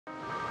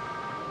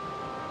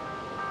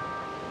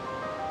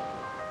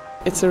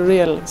It's a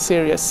real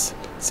serious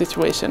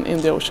situation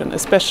in the ocean,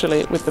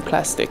 especially with the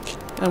plastic,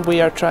 and we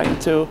are trying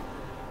to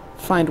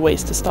find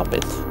ways to stop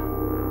it.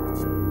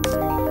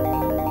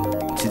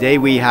 Today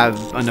we have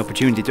an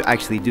opportunity to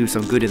actually do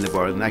some good in the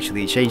world and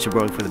actually change the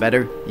world for the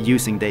better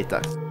using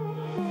data.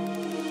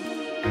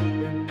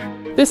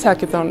 This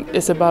hackathon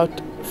is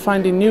about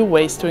finding new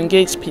ways to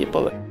engage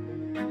people.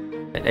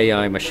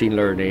 AI, machine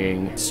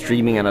learning,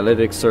 streaming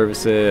analytics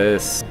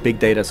services, big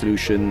data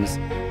solutions.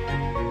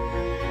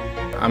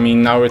 I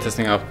mean, now we're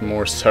testing out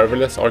more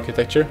serverless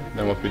architecture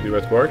than what we do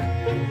at work.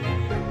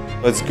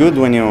 It's good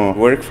when you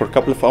work for a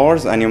couple of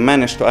hours and you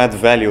manage to add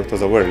value to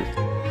the world.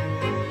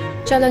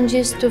 Challenge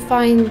is to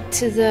find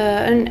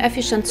an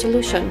efficient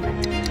solution.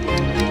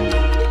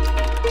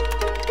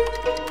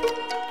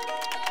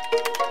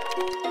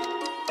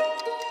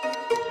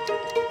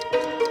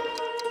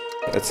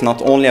 It's not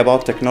only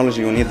about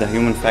technology, we need the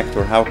human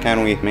factor. How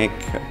can we make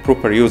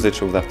proper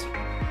usage of that?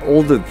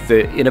 All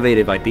the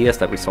innovative ideas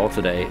that we saw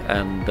today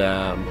and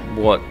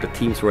what the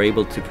teams were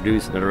able to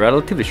produce in a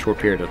relatively short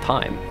period of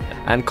time,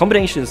 and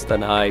combinations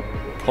that I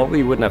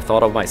probably wouldn't have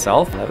thought of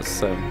myself, that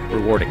was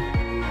rewarding.